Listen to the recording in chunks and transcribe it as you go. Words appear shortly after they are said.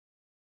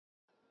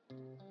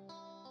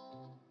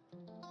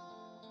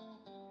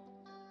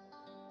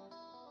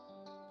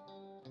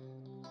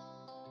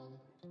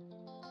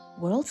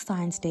World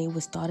Science Day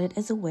was started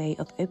as a way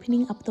of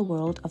opening up the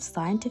world of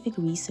scientific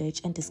research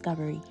and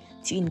discovery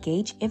to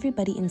engage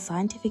everybody in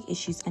scientific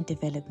issues and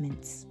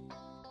developments.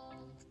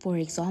 For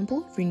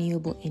example,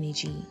 renewable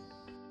energy.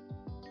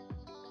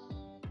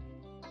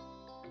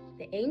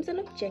 The aims and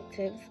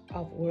objectives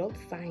of World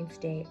Science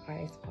Day are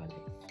as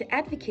follows. To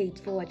advocate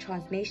for a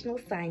transnational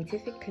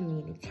scientific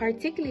community,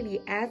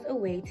 particularly as a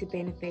way to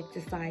benefit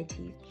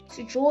societies.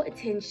 To draw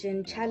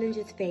attention to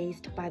challenges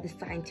faced by the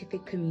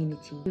scientific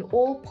community in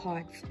all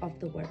parts of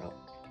the world.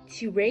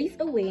 To raise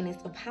awareness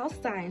of how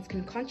science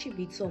can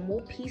contribute to a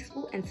more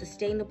peaceful and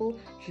sustainable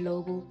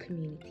global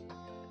community.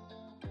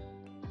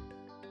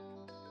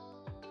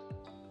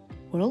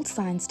 World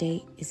Science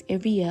Day is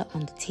every year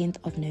on the 10th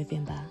of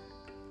November.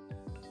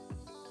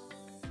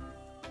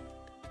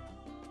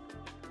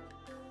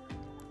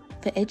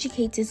 For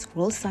educators,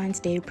 World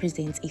Science Day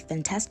presents a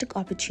fantastic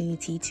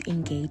opportunity to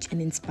engage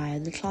and inspire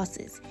the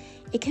classes.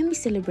 It can be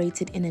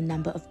celebrated in a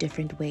number of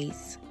different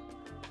ways.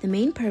 The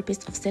main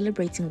purpose of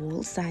celebrating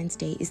World Science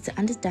Day is to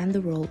understand the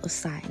role of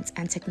science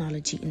and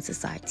technology in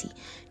society.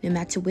 No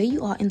matter where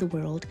you are in the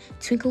world,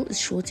 Twinkle is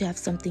sure to have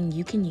something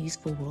you can use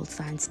for World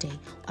Science Day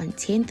on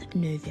 10th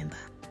November.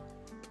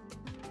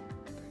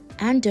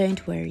 And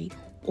don't worry,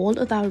 all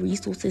of our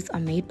resources are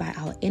made by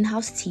our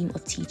in-house team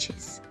of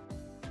teachers.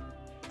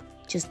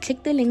 Just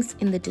click the links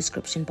in the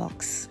description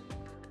box.